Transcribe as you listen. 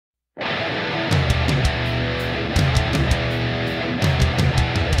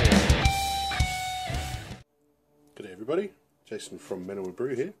everybody, Jason from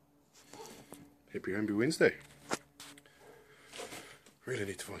Brew here. Happy Brew Wednesday. Really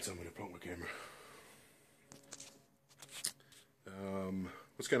need to find somewhere to plonk my camera.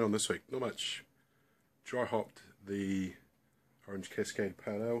 What's going on this week? Not much. Dry hopped the Orange Cascade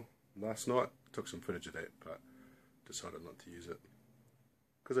Pale Ale last night. Took some footage of that, but decided not to use it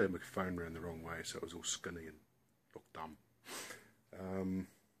because I had my phone around the wrong way, so it was all skinny and looked dumb.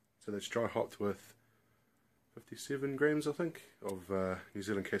 So that's dry hopped with 57 grams, I think, of New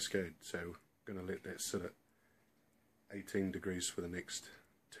Zealand Cascade. So I'm going to let that sit at 18 degrees for the next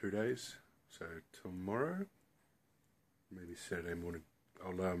 2 days. So tomorrow, maybe Saturday morning,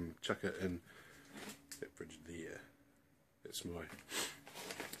 I'll chuck it in that fridge there. That's my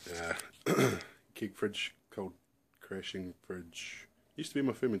keg fridge, cold crashing fridge. Used to be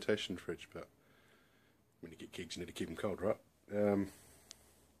my fermentation fridge, but when you get kegs, you need to keep them cold, right?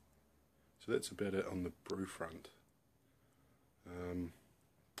 So that's about it on the brew front.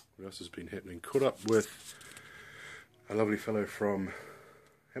 What else has been happening? Caught up with a lovely fellow from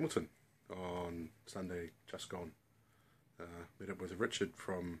Hamilton on Sunday, just gone. Met up with Richard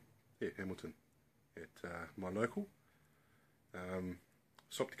from Hamilton at my local.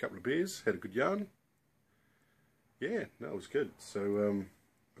 Swapped a couple of beers, had a good yarn. Yeah, no, it was good. So I'm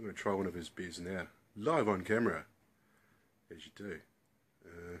going to try one of his beers now, live on camera, as you do.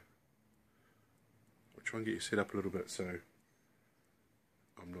 I'll try and get you set up a little bit so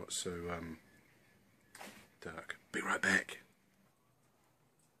I'm not so dark. Be right back.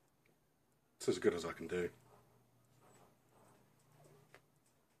 It's as good as I can do.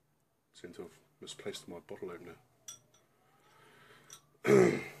 Seem to have misplaced my bottle opener.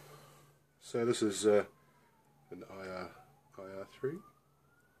 So this is an IR3.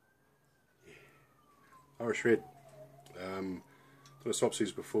 Yeah. Irish Red. Done a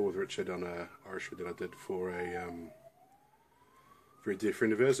swapsies before with Richard on a Irish Red that I did for a very dear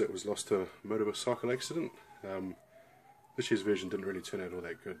friend of ours that was lost to a motorcycle accident. This year's version didn't really turn out all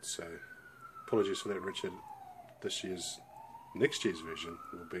that good, so apologies for that, Richard. Next year's version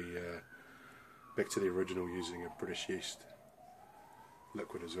will be back to the original, using a British yeast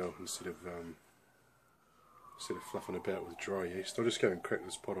liquid as well, instead of fluffing about with dry yeast. I'll just go and crack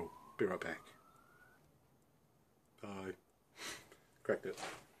this bottle. Be right back. Bye. Cracked it.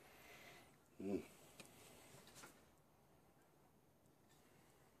 There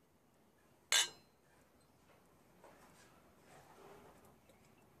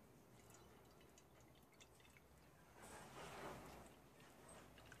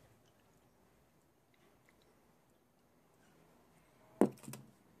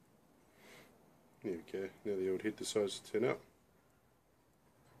we go. Now the old head decides to turn up.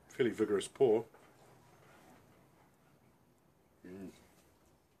 Fairly vigorous pour.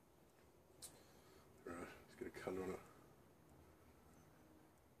 Right, let's get a colour on it.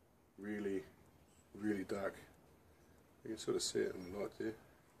 Really, really dark. You can sort of see it in the light there.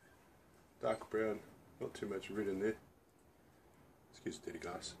 Dark brown, not too much red in there. Excuse the dirty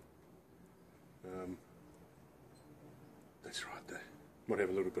glass. That's right there. Might have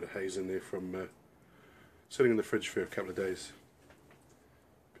a little bit of haze in there from sitting in the fridge for a couple of days.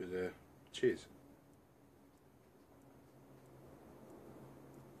 But cheers.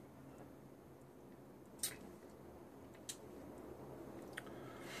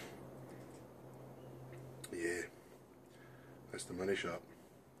 Yeah, that's the money shot.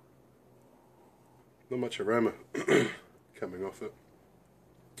 Not much aroma coming off it,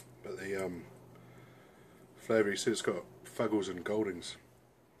 but the flavour, you see it's got fuggles and goldings,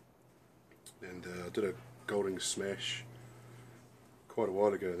 and I did a golding smash quite a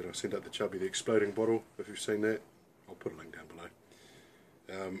while ago that I sent out to Chubby, the exploding bottle. If you've seen that, I'll put a link down below.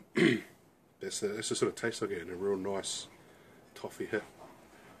 That's the sort of taste I get, and a real nice toffee hit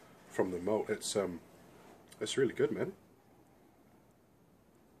from the malt. It's really good, man.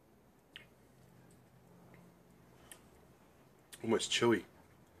 Almost chewy.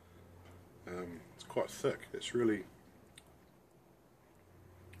 It's quite thick. It's really,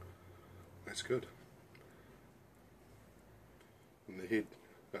 that's good. And the head,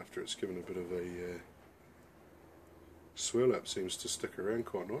 after it's given a bit of a swirl up, seems to stick around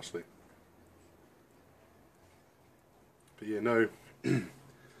quite nicely. But yeah, no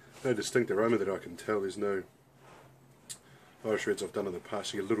distinct aroma that I can tell. There's no Irish Reds I've done in the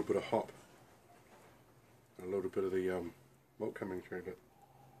past. You get a little bit of hop, and a little bit of the malt coming through, but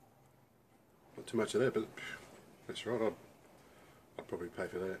not too much of that. But that's right, I'd probably pay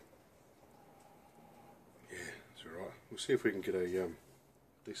for that. Yeah, it's alright. We'll see if we can get a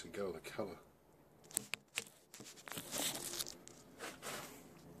decent go of the colour.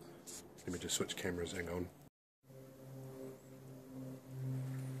 Let me just switch cameras, hang on.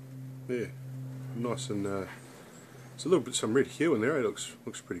 Yeah, nice and it's a little bit some red hue in there. It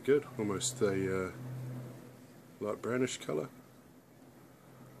looks pretty good. Almost a light brownish colour.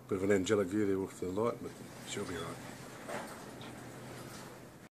 Bit of an angelic view there with the light, but she'll be right.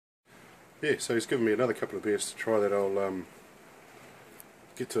 Yeah, so he's given me another couple of beers to try that I'll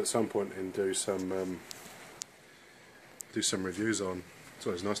get to at some point and do some reviews on. It's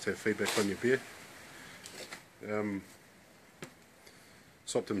always nice to have feedback on your beer.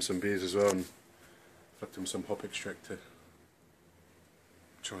 Sopped him some beers as well and flicked him some hop extract to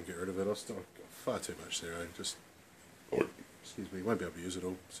try and get rid of it. I've got far too much there, just, excuse me, won't be able to use it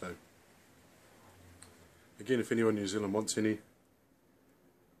all. So again, if anyone in New Zealand wants any,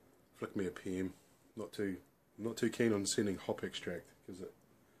 flick me a PM. Not too keen on sending hop extract because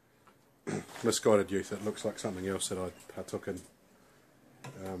it misguided youth. It looks like something else that I partook in.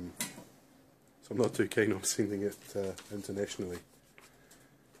 So I'm not too keen on sending it internationally.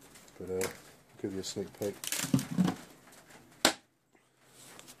 But I'll give you a sneak peek.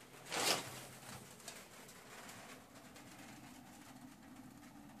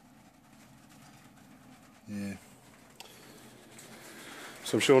 Yeah.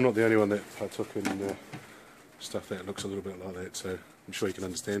 So I'm sure I'm not the only one that partook in stuff that looks a little bit like that, so I'm sure you can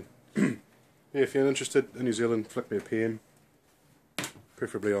understand. Yeah, if you're interested in New Zealand, flick me a PM.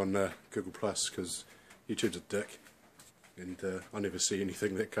 Preferably on Google Plus, because YouTube's a dick. And I never see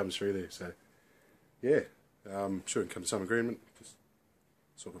anything that comes through there, so yeah, I'm sure we can come to some agreement, just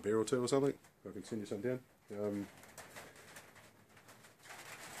swap a beer or two or something, I can send you some down.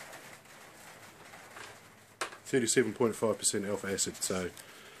 37.5% alpha acid, so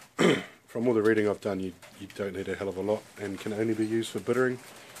from all the reading I've done, you don't need a hell of a lot, and can only be used for bittering.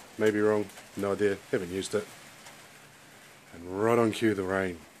 Maybe wrong, no idea, haven't used it. And right on cue, the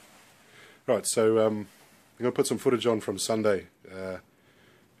rain. Right, so I'm going to put some footage on from Sunday.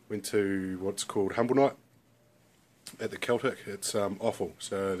 Went to what's called Humble Night at the Celtic. It's offal,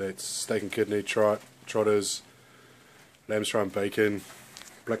 so that's steak and kidney, trotters, lamb's thigh and bacon,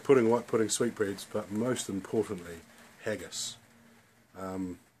 black pudding, white pudding, sweetbreads, but most importantly, haggis.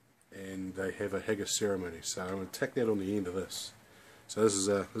 And they have a haggis ceremony, so I'm going to tack that on the end of this. So this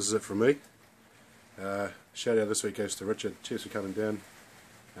is it from me. Shout out this week goes to Richard. Cheers for coming down.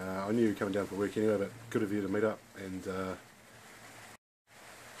 I knew you were coming down for work anyway, but good of you to meet up. And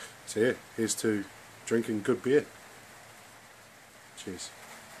so yeah, here's to drinking good beer. Cheers.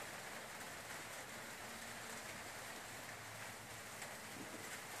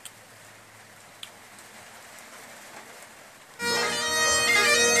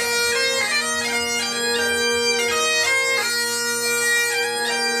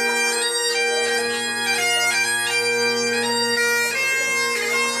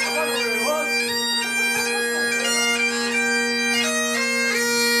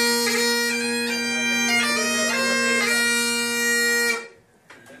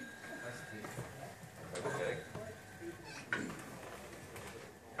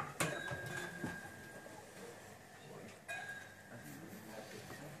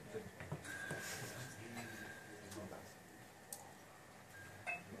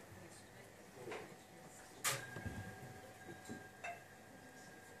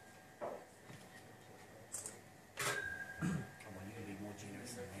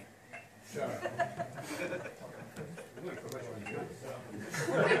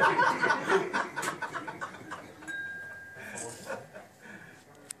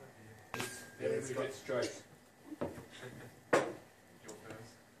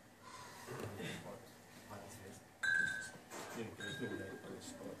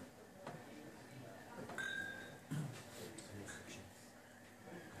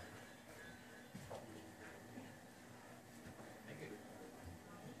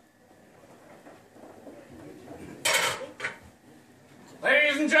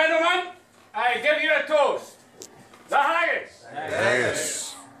 Ladies and gentlemen, I give you a toast. The Haggis.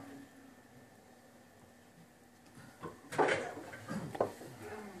 Haggis.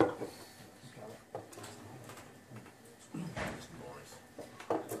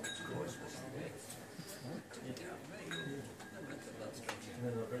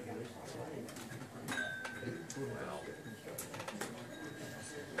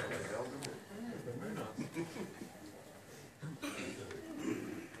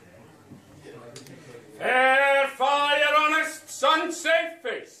 Fair for your honest sun-safe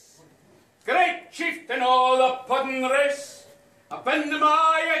face, great chieftain all the puddin' race, a bend them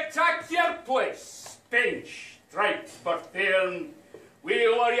I attack your place, bench, striped but firm,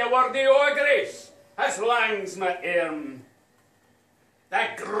 we'll were you worthy o' grace, as lang's my arm. The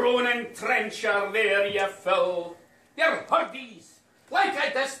groaning trencher there you fill, your hurdies, like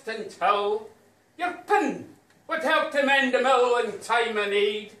a distant hill. Your pin would help to mend the mill in time of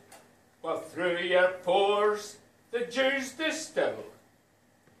need, while through your pores the dews distill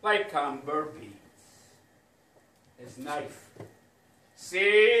like amber beads. His knife,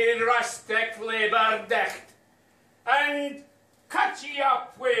 see rustic labour dicht, and cut ye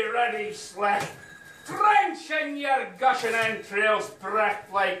up with ready slick, trenching your gushing entrails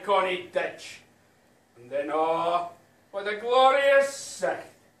bricht like ony ditch, and then with a glorious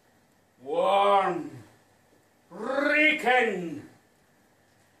sight, warm, reeking,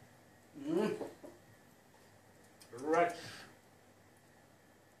 rich.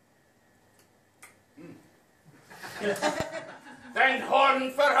 Then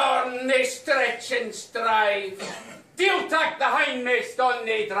horn for horn they stretch and strive, deal tack the hindmost on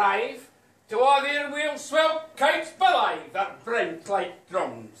they drive, to all their wheel swell kites belive, that brent like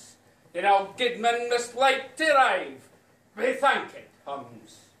drums. Then old Gidman must like to rive, we thank it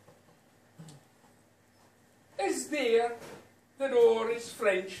hums. Is there that o'er his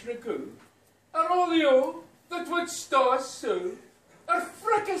French ragout, or olio that would stow us so, or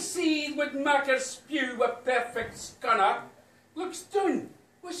fricasseed would make her spew a perfect scunner, looks down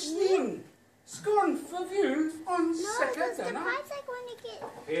with sneering, scornful view on second dinner.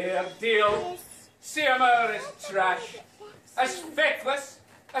 Here deal, see him o'er his trash, as feckless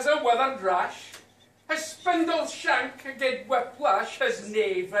as a withered rash, his spindle shank agid whiplash, his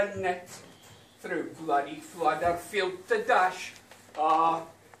knave and net, through bloody flood or field to dash. Ah,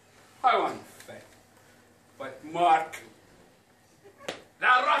 how unfit, but mark, the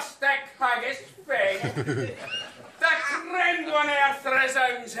rustic haggis fed, the trend on earth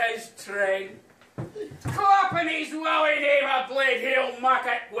resounds his tread, clapping his wowie name a blade he'll make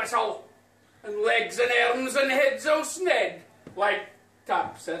it whistle, and legs and arms and heads all sned, like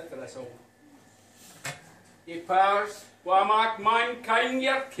taps a thistle. Ye powers, wha make mankind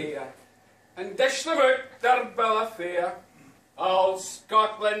your care, and dish them out their bill of fare. All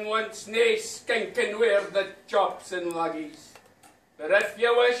Scotland wants nae skinking ware that chops and luggies. But if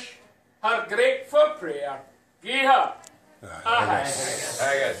you wish her grateful prayer, gie her a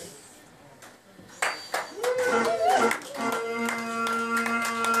haggis.